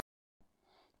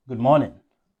Good morning.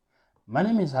 My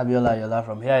name is Abiola Yola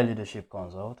from AI Leadership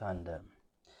Consult, and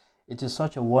it is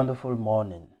such a wonderful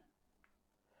morning.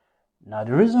 Now,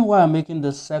 the reason why I'm making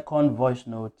this second voice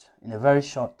note in a very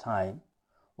short time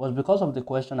was because of the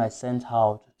question I sent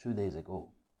out 2 days ago.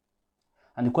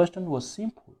 And the question was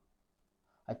simple.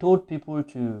 I told people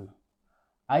to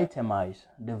itemize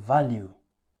the value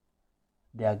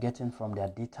they are getting from their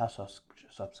data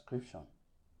subscription.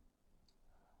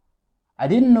 I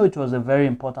didn't know it was a very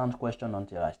important question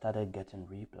until I started getting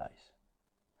replies.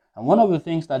 And one of the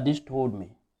things that this told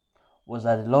me was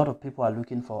that a lot of people are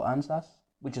looking for answers,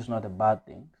 which is not a bad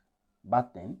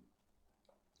thing.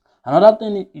 Another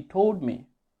thing he told me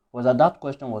was that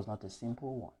question was not a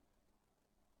simple one.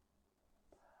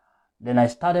 Then I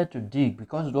started to dig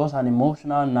because it was an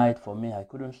emotional night for me. I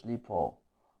couldn't sleep for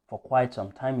quite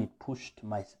some time. It pushed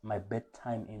my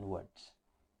bedtime inwards.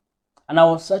 And I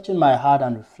was searching my heart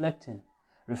and reflecting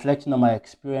on my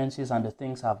experiences and the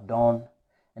things I've done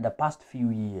in the past few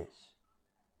years.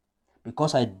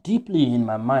 Because I deeply in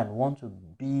my mind want to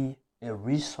be a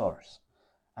resource,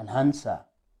 an answer,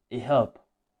 a help,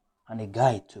 and a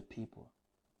guide to people.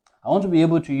 I want to be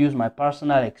able to use my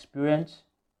personal experience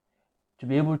to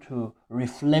be able to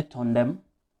reflect on them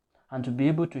and to be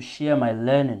able to share my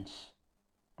learnings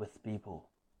with people.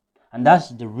 And that's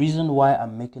the reason why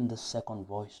I'm making this second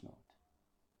voice note.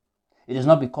 It is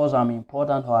not because I'm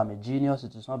important or I'm a genius.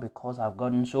 It is not because I've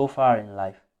gotten so far in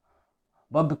life,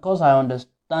 but because I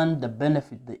understand the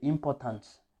benefit, the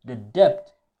importance, the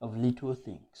depth of little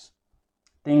things.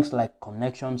 Things like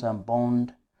connections and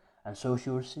bond and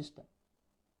social system.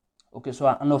 Okay, so,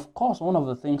 and of course, one of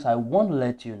the things I want to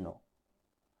let you know,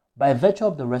 by virtue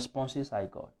of the responses I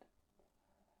got,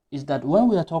 is that when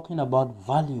we are talking about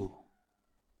value,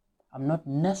 I'm not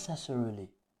necessarily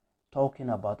talking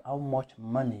about how much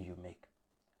money you make.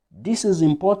 This is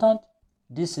important.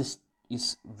 This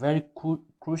is very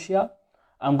crucial.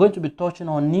 I'm going to be touching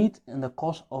on it in the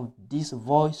course of this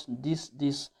voice,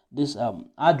 this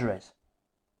address.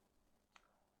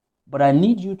 But I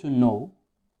need you to know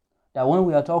that when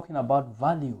we are talking about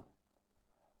value,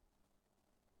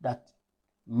 that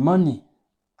money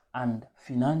and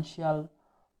financial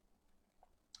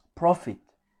profit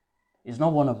is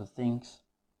not one of the things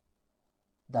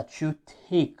that should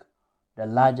take the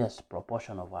largest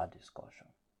proportion of our discussion.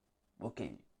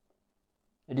 Okay,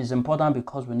 it is important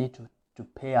because we need to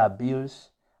pay our bills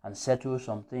and settle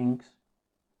some things.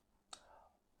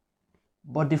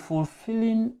 But the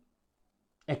fulfilling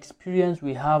experience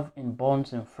we have in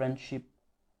bonds, in friendship,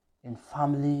 in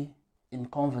family, in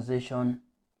conversation,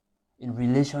 in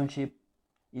relationship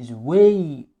is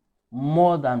way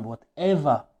more than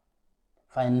whatever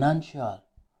financial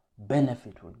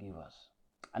benefit will give us.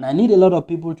 And I need a lot of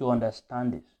people to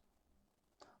understand this.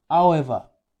 However,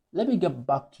 let me get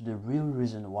back to the real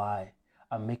reason why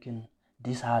I'm making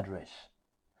this address.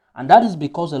 And that is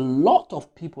because a lot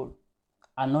of people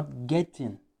are not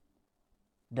getting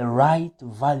the right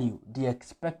value, the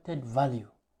expected value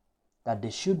that they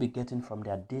should be getting from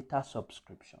their data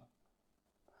subscription.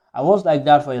 I was like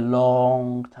that for a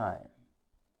long time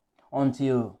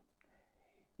until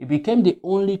it became the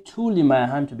only tool in my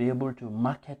hand to be able to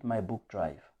market my book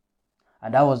drive.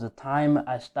 And that was the time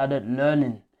I started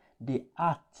learning the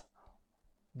art,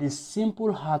 the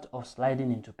simple art of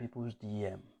sliding into people's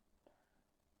DM.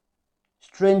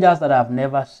 Strangers that I've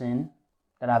never seen,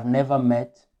 that I've never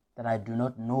met, that I do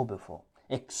not know before,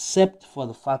 except for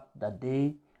the fact that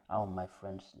they are on my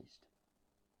friends list.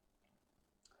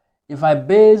 If I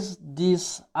base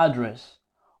this address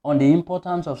on the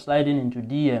importance of sliding into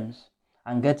DMs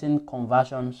and getting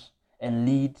conversions and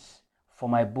leads for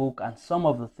my book and some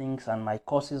of the things and my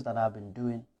courses that I've been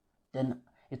doing, then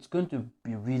it's going to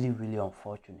be really, really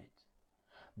unfortunate.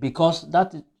 Because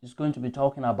that is going to be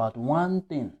talking about one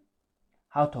thing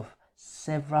out of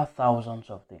several thousands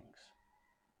of things.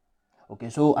 Okay,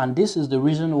 so, and this is the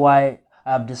reason why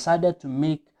I've decided to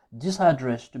make this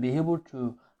address to be able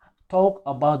to talk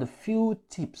about the few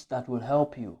tips that will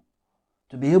help you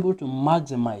to be able to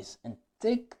maximize and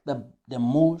take the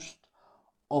most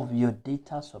of your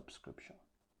data subscription.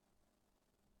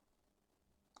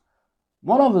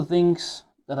 One of the things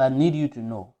that I need you to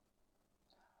know,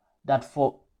 that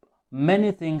for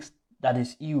many things that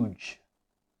is huge,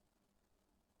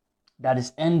 that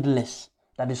is endless,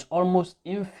 that is almost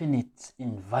infinite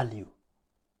in value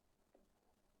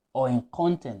or in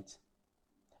content,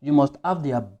 you must have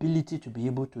the ability to be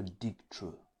able to dig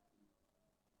through.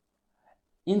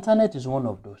 Internet is one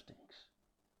of those things.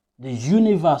 The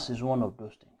universe is one of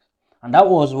those things. And that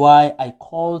was why I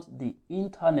called the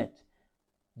internet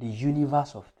the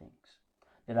universe of things.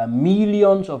 There are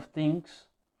millions of things.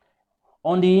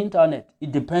 on the internet.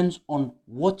 It depends on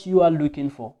what you are looking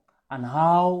for and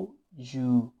how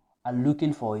you are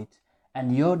looking for it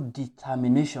and your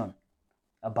determination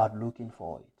about looking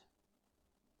for it.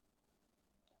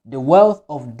 The wealth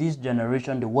of this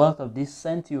generation, the wealth of this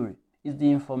century is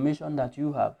the information that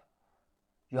you have.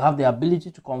 You have the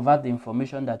ability to convert the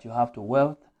information that you have to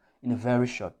wealth in a very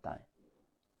short time.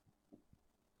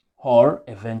 Or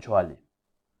eventually.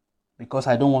 Because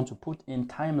I don't want to put in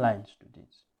timelines to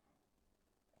this.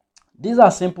 These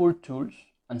are simple tools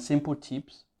and simple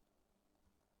tips,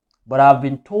 but I've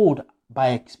been told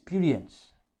by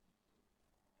experience.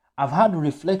 I've had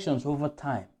reflections over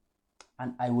time,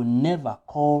 and I will never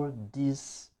call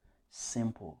this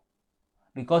simple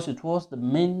because it was the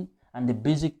main and the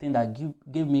basic thing that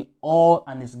gave me all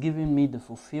and is giving me the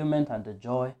fulfillment and the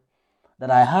joy that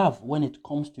I have when it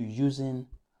comes to using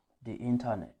the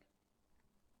internet.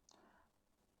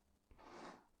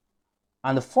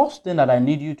 And the first thing that I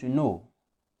need you to know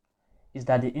is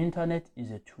that the internet is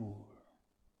a tool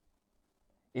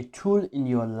in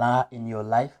your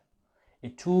life, a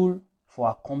tool for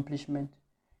accomplishment,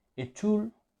 a tool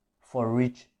for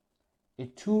reach, a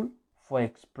tool for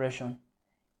expression,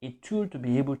 a tool to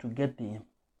be able to get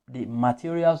the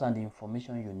materials and the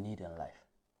information you need in life.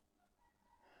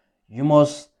 You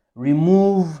must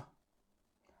remove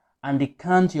and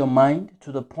decant your mind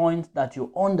to the point that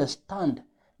you understand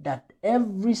that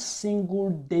every single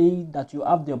day that you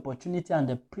have the opportunity and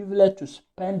the privilege to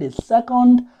spend a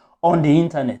second on the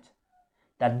internet,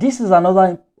 that this is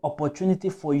another opportunity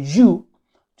for you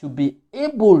to be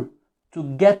able to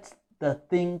get the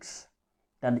things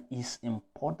that is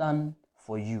important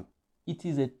for you. It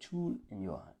is a tool in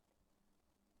your hand.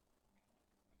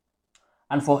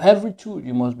 And for every tool,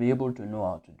 you must be able to know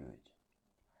how to do it.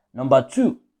 Number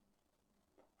two,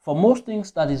 for most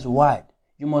things that is wide,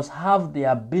 you must have the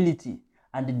ability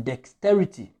and the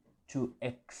dexterity to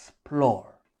explore.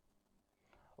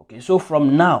 Okay, so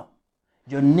from now,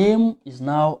 your name is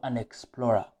now an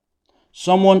explorer.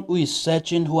 Someone who is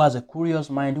searching, who has a curious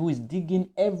mind, who is digging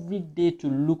every day to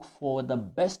look for the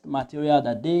best material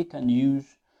that they can use,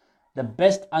 the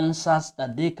best answers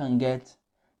that they can get,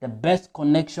 the best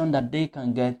connection that they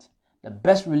can get, the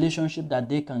best relationship that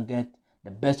they can get,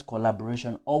 the best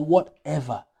collaboration, or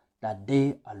whatever that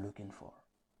they are looking for.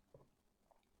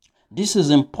 This is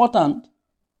important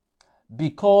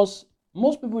because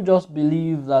most people just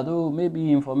believe that, oh,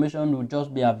 maybe information will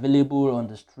just be available on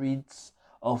the streets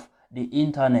of the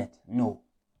internet. No.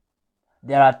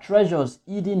 There are treasures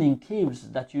hidden in caves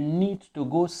that you need to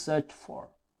go search for.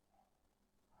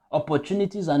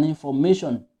 Opportunities and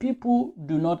information people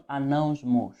do not announce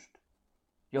most.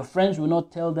 Your friends will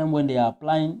not tell them when they are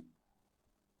applying.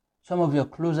 Some of your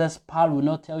closest pals will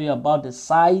not tell you about the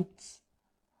sites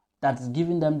that is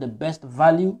giving them the best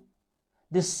value.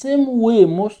 The same way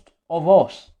most of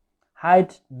us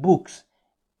hide books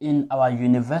in our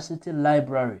university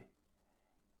library.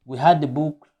 We hide the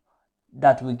book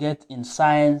that we get in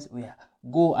science. We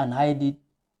go and hide it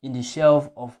in the shelf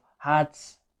of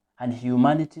arts and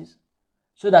humanities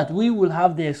so that we will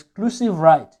have the exclusive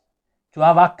right to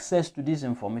have access to this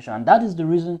information. And that is the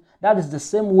reason, that is the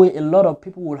same way a lot of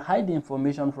people will hide the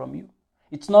information from you.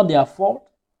 It's not their fault.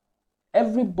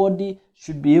 Everybody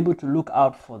should be able to look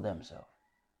out for themselves.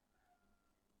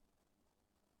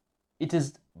 It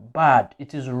is bad.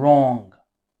 It is wrong.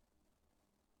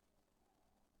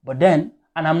 But then,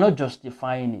 and I'm not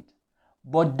justifying it,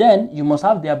 but then you must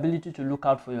have the ability to look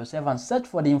out for yourself and search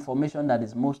for the information that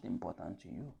is most important to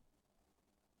you.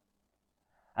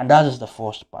 And that is the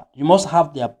first part. You must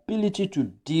have the ability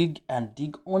to dig and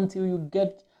dig until you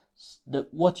get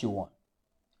what you want.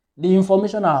 The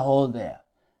information are all there.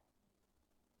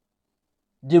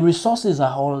 The resources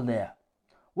are all there.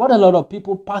 What a lot of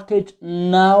people package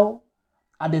now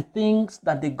are the things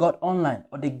that they got online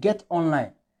or they get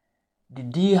online. The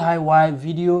DIY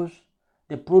videos,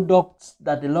 the products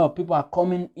that a lot of people are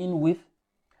coming in with.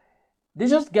 They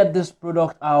just get this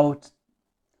product out,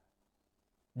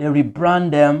 they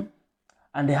rebrand them,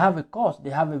 and they have a cost, they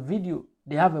have a video,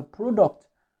 they have a product,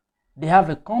 they have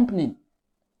a company,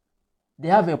 they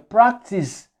have a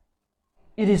practice.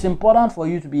 It is important for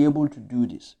you to be able to do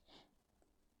this.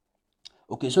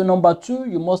 Okay, so number two,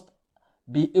 you must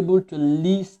be able to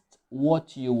list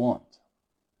what you want.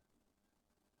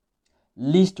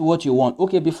 List what you want.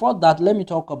 Okay, before that, let me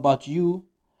talk about you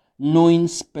knowing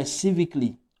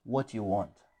specifically what you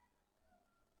want.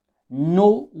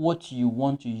 Know what you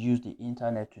want to use the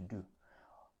internet to do.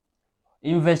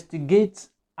 Investigate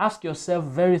Ask yourself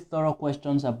very thorough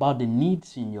questions about the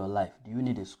needs in your life. Do you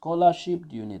need a scholarship?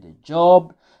 Do you need a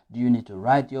job? Do you need to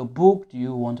write your book? Do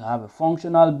you want to have a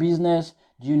functional business?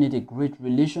 Do you need a great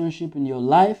relationship in your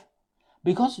life?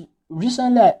 Because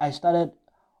recently I started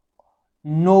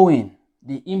knowing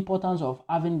the importance of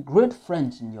having great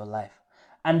friends in your life.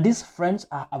 And these friends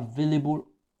are available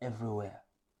everywhere.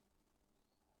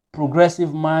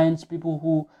 Progressive minds, people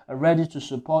who are ready to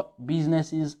support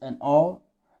businesses and all.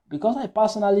 Because I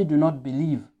personally do not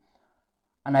believe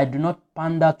and I do not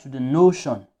pander to the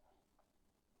notion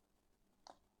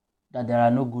that there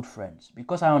are no good friends,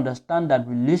 because I understand that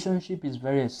relationship is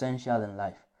very essential in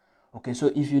life. Okay,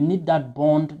 so if you need that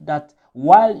bond, that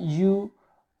while you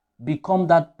become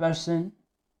that person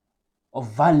of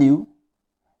value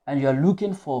and you're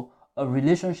looking for a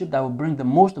relationship that will bring the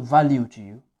most value to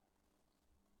you,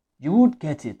 you would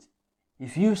get it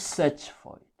if you search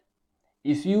for it.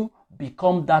 If you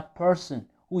become that person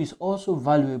who is also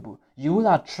valuable, you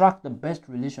will attract the best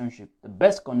relationship, the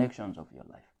best connections of your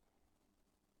life.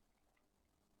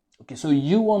 Okay, so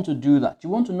you want to do that. You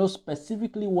want to know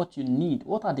specifically what you need.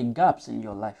 What are the gaps in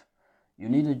your life? You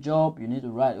need a job, you need to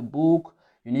write a book,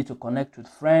 you need to connect with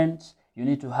friends, you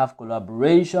need to have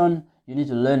collaboration, you need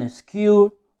to learn a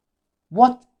skill.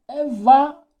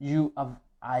 Whatever you have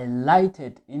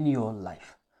highlighted in your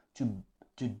life to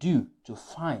do, to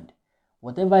find,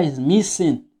 whatever is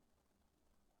missing.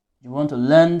 You want to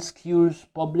learn skills,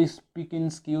 public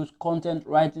speaking skills, content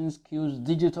writing skills,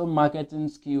 digital marketing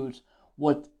skills,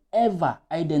 whatever,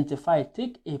 identify.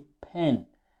 Take a pen.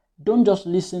 Don't just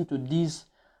listen to this.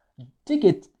 Take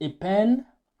a pen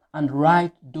and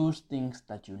write those things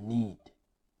that you need,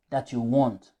 that you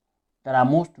want, that are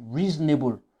most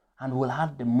reasonable and will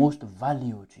have the most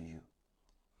value to you.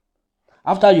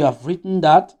 After you have written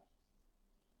that,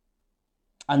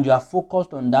 and you are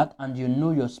focused on that, and you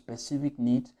know your specific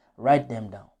needs, write them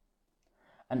down.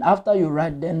 And after you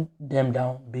write them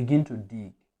down, begin to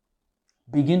dig.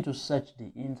 Begin to search the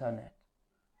internet.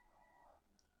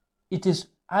 It is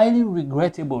highly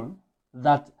regrettable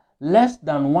that less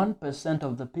than 1%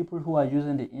 of the people who are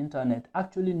using the internet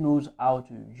actually knows how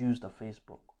to use the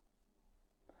Facebook.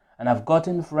 And I've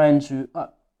gotten friends who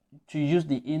to use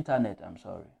the internet,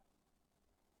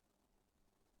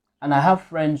 And I have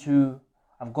friends who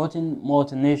have gotten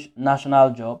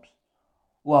multinational jobs,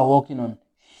 who are working on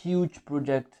huge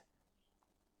projects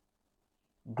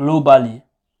globally,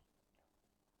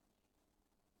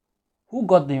 who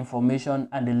got the information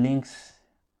and the links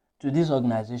to this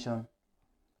organization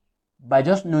by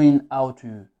just knowing how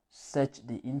to search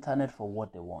the internet for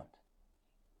what they want.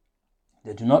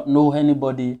 They do not know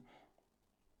anybody.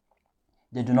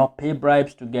 They do not pay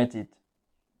bribes to get it.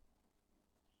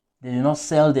 They do not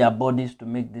sell their bodies to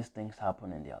make these things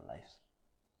happen in their lives.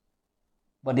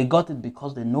 But they got it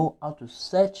because they know how to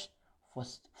search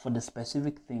for the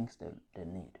specific things they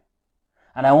need.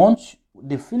 And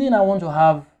the feeling I want to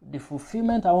have, the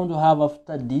fulfillment I want to have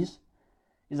after this,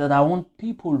 is that I want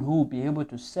people who will be able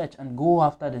to search and go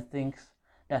after the things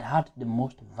that had the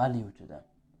most value to them.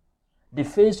 The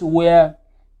phase where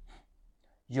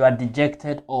you are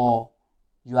dejected or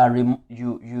you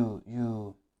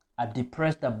are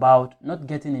depressed about not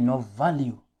getting enough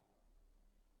value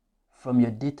from your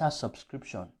data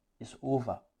subscription is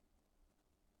over.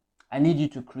 I need you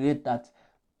to create that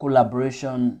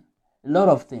collaboration, a lot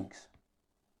of things.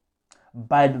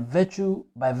 By virtue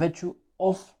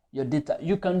of your data,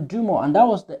 you can do more. And that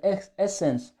was the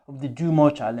essence of the Do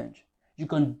More Challenge. You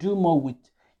can do more with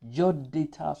your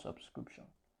data subscription.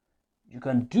 You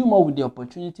can do more with the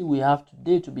opportunity we have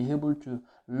today to be able to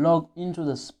log into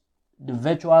the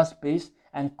virtual space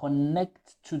and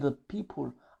connect to the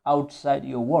people outside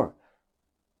your world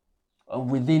or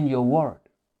within your world.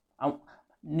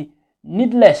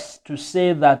 Needless to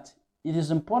say that it is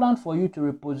important for you to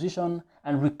reposition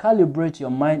and recalibrate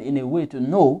your mind in a way to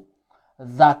know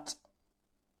that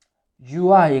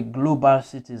you are a global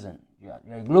citizen. You're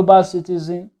a global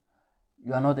citizen.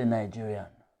 You are not a Nigerian.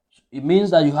 It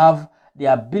means that you have the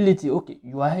ability, okay,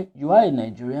 you are a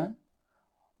Nigerian,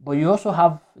 but you also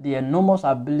have the enormous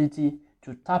ability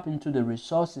to tap into the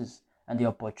resources and the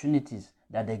opportunities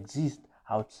that exist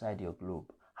outside your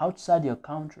globe, outside your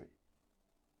country.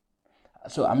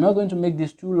 So I'm not going to make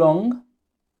this too long.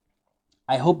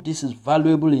 I hope this is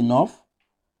valuable enough.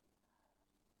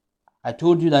 I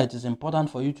told you that it is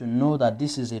important for you to know that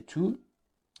this is a tool.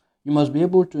 You must be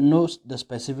able to know the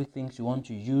specific things you want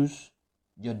to use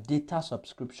your data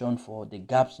subscription for, the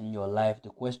gaps in your life, the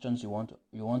questions you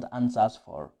want answers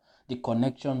for, the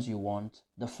connections you want,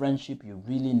 the friendship you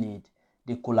really need,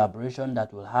 the collaboration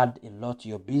that will add a lot to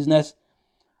your business.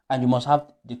 And you must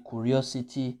have the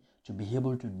curiosity to be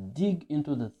able to dig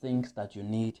into the things that you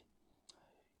need.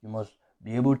 You must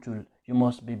you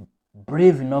must be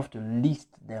brave enough to list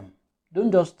them.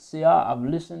 Don't just say, I've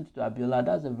listened to Abiola,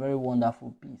 that's a very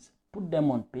wonderful piece. Put them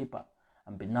on paper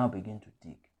and now begin to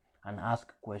dig and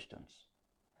ask questions.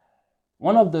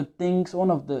 One of the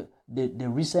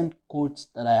recent quotes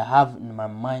that I have in my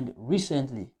mind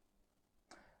recently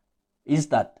is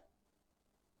that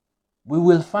we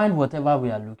will find whatever we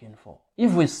are looking for.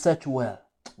 If we search well,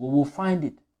 we will find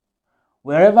it.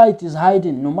 Wherever it is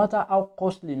hiding, no matter how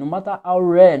costly, no matter how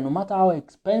rare, no matter how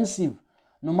expensive,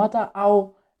 no matter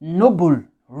how noble,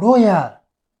 royal,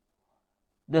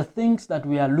 the things that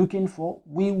we are looking for,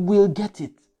 we will get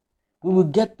it. We will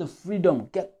get the freedom,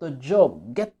 get the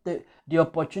job, get the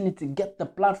opportunity, get the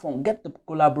platform, get the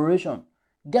collaboration,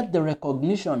 get the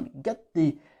recognition, get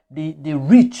the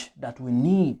reach that we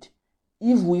need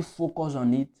if we focus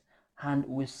on it and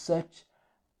we search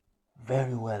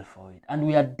very well for it. And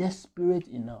we are desperate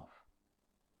enough.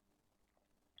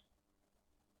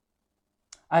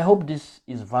 I hope this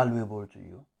is valuable to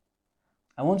you.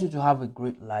 I want you to have a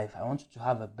great life. I want you to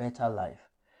have a better life.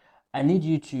 I need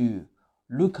you to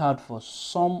look out for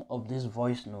some of these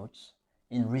voice notes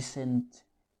in recent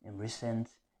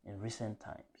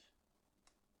times.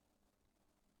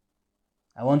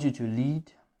 I want you to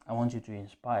lead, I want you to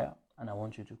inspire, and I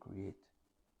want you to create.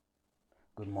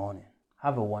 Good morning.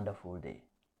 Have a wonderful day.